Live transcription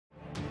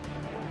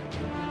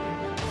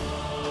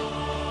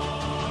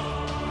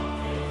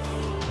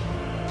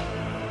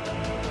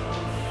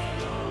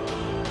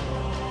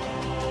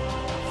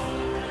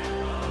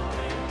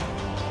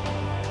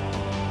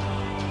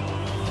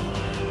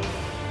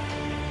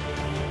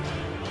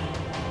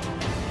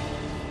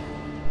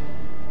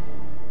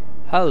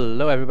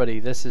Hello everybody,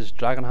 this is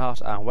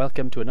Dragonheart and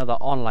welcome to another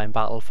online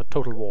battle for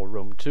Total War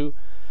Rome 2.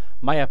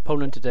 My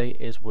opponent today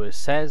is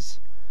WerSes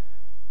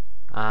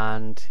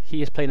and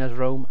he is playing as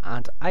Rome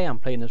and I am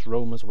playing as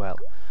Rome as well.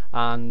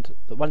 And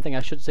the one thing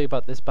I should say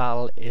about this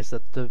battle is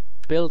that the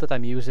build that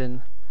I'm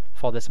using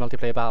for this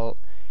multiplayer battle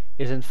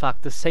is in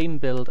fact the same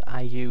build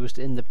I used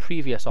in the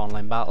previous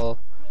online battle,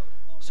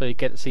 so you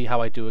get to see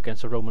how I do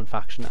against a Roman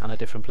faction and a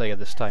different player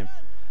this time.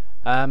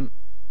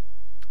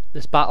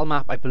 This battle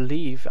map, I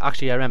believe,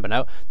 actually I remember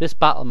now, this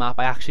battle map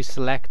I actually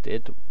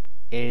selected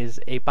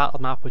is a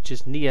battle map which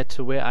is near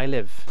to where I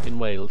live in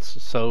Wales,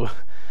 so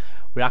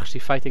we're actually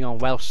fighting on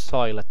Welsh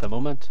soil at the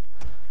moment,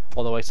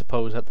 although I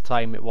suppose at the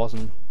time it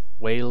wasn't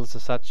Wales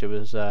as such, it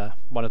was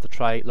one of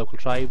the local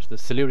tribes. The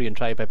Silurian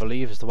tribe I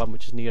believe is the one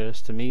which is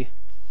nearest to me,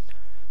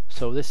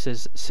 so this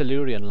is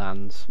Silurian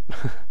lands.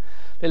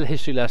 Little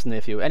history lesson there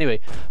for you.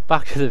 Anyway,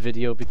 back to the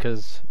video,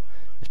 because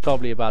it's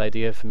probably a bad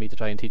idea for me to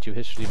try and teach you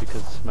history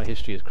because my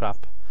history is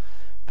crap,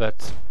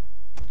 but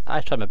I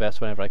try my best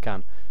whenever I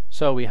can.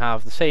 So we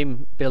have the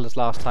same build as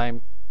last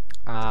time,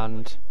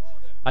 and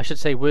I should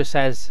say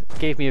WerSes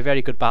gave me a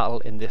very good battle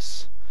in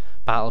this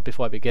battle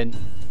before I begin.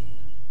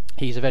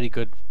 He's a very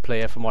good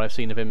player from what I've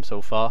seen of him so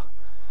far.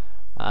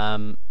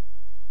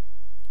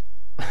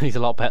 He's a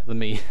lot better than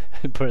me,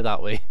 put it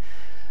that way.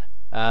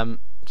 So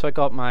I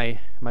got my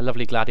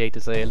lovely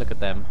gladiators there, look at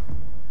them.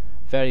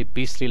 Very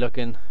beastly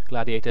looking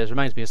gladiators,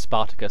 reminds me of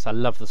Spartacus. I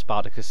love the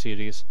Spartacus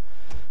series.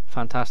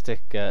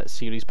 Fantastic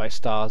series by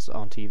Stars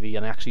on TV,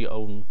 and I actually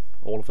own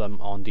all of them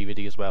on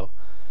DVD as well.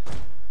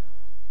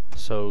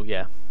 So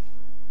yeah,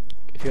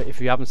 if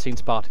you haven't seen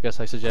Spartacus,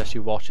 I suggest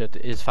you watch it.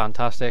 It is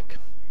fantastic.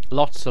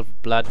 Lots of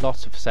blood,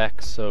 lots of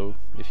sex, so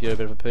if you're a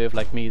bit of a perv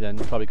like me, then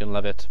you're probably going to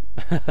love it.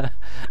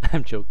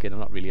 I'm joking, I'm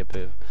not really a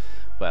perv.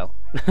 Well.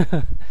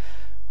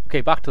 Okay,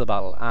 back to the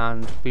battle,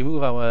 and we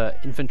move our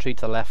infantry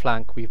to the left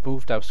flank. We've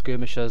moved our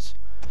skirmishers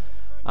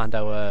and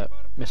our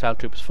missile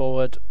troops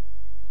forward.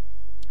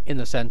 In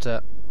the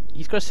centre,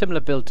 he's got a similar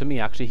build to me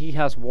actually. He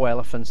has war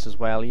elephants as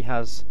well. He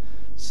has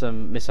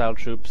some missile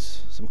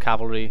troops, some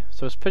cavalry,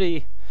 so it's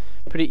pretty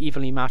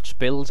evenly matched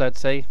builds, I'd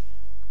say.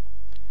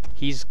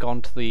 He's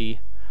gone to the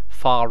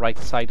far right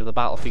side of the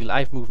battlefield.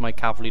 I've moved my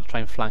cavalry to try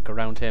and flank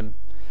around him,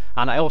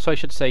 and I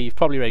should say, you've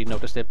probably already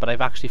noticed it, but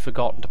I've actually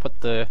forgotten to put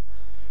the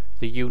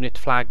unit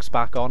flags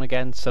back on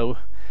again, so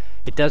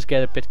it does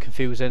get a bit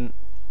confusing,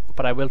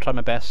 but I will try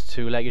my best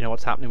to let you know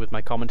what's happening with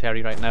my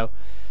commentary right now.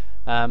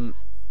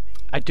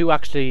 I do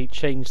actually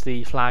change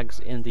the flags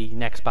in the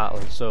next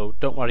battle, so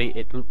don't worry,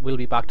 it will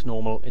be back to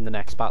normal in the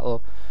next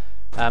battle.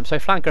 So I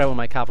flank around with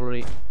my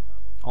cavalry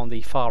on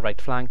the far right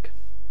flank,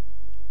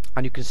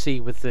 and you can see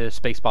with the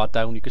spacebar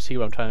down, you can see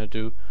what I'm trying to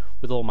do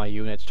with all my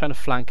units, trying to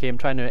flank him,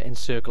 trying to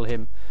encircle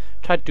him,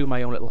 try to do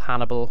my own little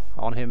Hannibal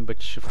on him,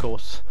 which of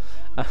course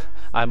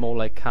I'm more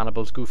like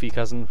Hannibal's goofy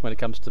cousin when it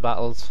comes to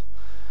battles.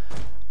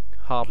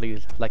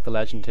 Hardly like the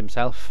legend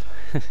himself.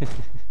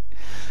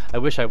 I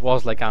wish I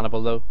was like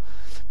Hannibal though.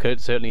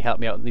 Could certainly help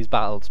me out in these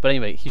battles. But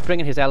anyway, he's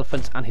bringing his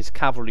elephants and his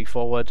cavalry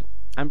forward.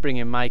 I'm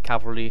bringing my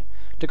cavalry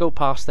to go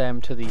past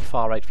them to the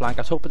far right flank.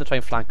 I was hoping to try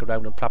and flank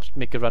around and perhaps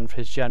make a run for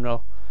his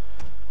general.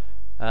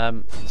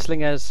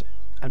 Slingers,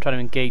 I'm trying to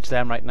engage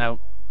them right now.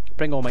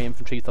 Bring all my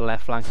infantry to the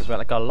left flank as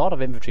well. I got a lot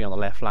of infantry on the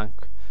left flank,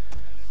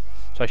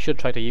 so I should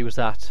try to use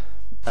that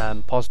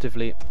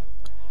positively.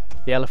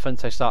 The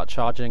elephants I start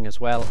charging as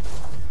well.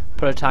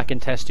 Put attack in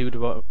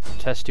testudo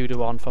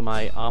on for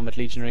my armoured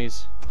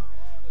legionaries.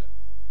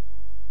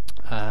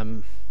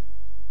 And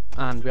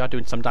we are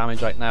doing some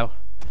damage right now.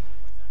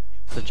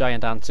 The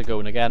giant ants are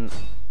going again,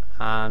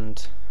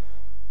 and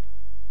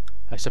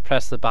I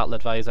suppressed the battle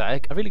advisor. I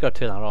really got to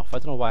turn that off. I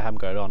don't know why I haven't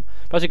got it on.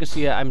 But as you can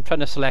see, I'm trying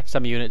to select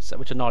some units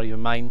which are not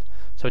even mine,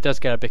 so it does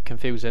get a bit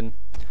confusing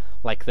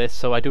like this.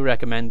 So I do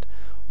recommend,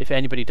 if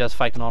anybody does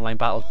fight an online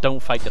battle,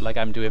 don't fight it like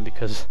I'm doing,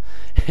 because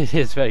it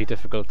is very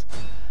difficult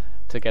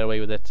to get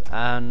away with it.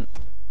 And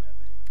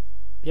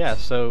yeah,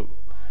 so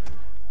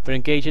we're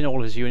engaging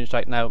all his units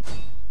right now.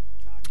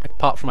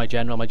 Apart from my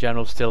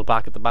general's still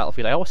back at the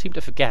battlefield. I always seem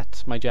to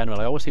forget my general.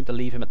 I always seem to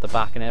leave him at the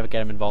back and never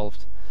get him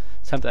involved.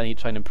 Something I need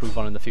to try and improve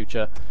on in the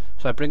future.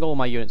 So I bring all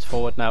my units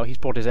forward now. He's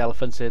brought his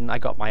elephants in. I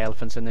got my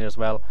elephants in there as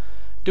well.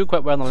 Doing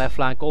quite well on the left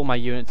flank. All my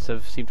units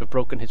seem to have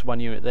broken his one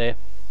unit there.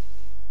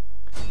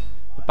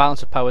 The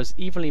balance of power is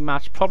evenly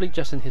matched, probably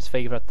just in his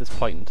favour at this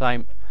point in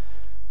time.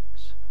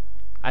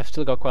 I've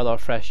still got quite a lot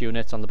of fresh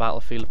units on the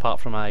battlefield,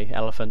 apart from my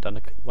elephant and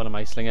one of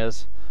my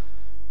slingers.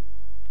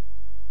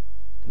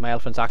 My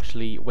elephant's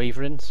actually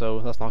wavering, so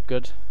that's not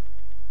good.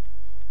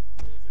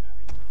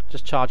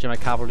 Just charging my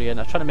cavalry in.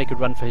 I'm trying to make a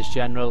run for his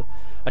general.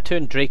 I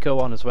turned Draco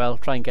on as well,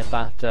 try and get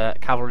that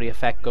cavalry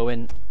effect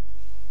going.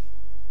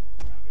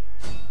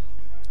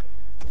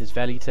 His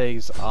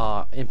velites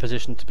are in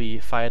position to be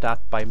fired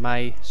at by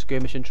my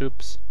skirmishing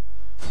troops.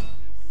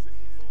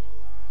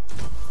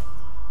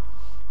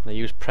 They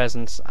use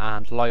presence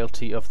and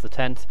loyalty of the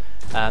 10th.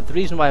 The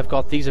reason why I've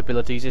got these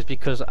abilities is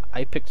because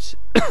I picked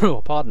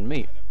oh, pardon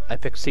me, I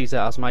picked Caesar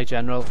as my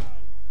general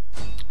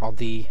on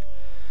the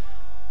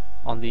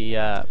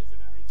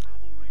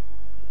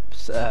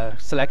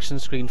selection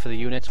screen for the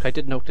units. I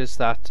did notice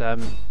that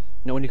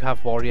when you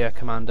have warrior,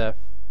 commander,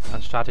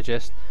 and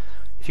strategist,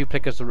 if you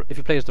play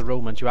as the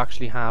Romans, you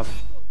actually have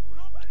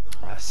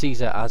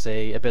Caesar as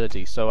a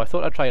ability. So I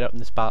thought I'd try it out in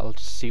this battle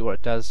to see what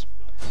it does.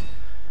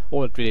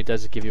 All it really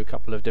does is give you a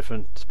couple of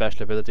different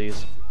special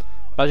abilities.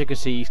 But as you can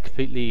see, he's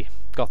completely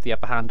got the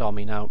upper hand on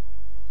me now.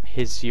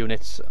 His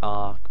units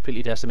are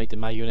completely decimating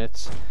my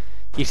units.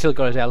 He's still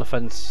got his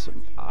elephants.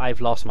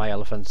 I've lost my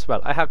elephants.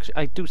 Well,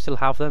 I do still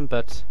have them,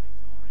 but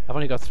I've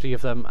only got 3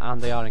 of them,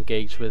 and they are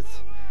engaged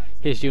with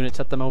his units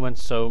at the moment,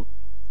 so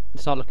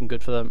it's not looking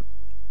good for them.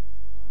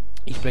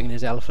 He's bringing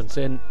his elephants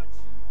in.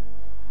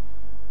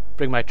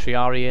 Bring my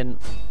Triari in.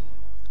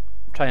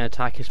 Try and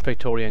attack his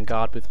Praetorian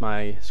Guard with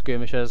my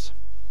skirmishers.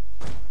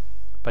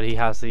 But he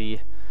has the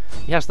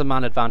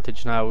man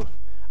advantage now.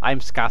 I'm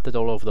scattered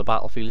all over the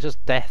battlefield. It's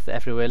just death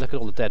everywhere. Look at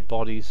all the dead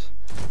bodies.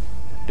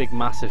 Big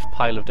massive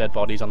pile of dead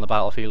bodies on the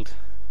battlefield.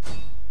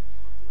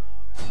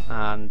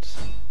 And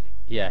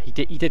yeah, he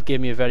did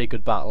give me a very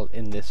good battle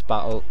in this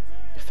battle.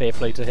 Fair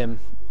play to him.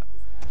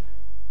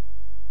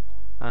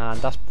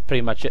 And that's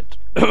pretty much it.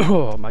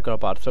 Oh my god, a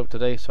bad throat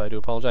today, so I do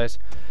apologise.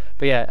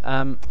 But yeah,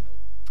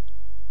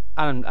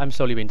 I'm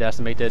slowly being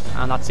decimated,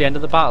 and that's the end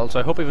of the battle. So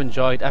I hope you've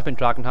enjoyed. I've been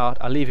Dragonheart.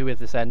 I'll leave you with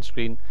this end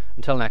screen.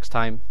 Until next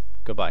time,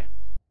 goodbye.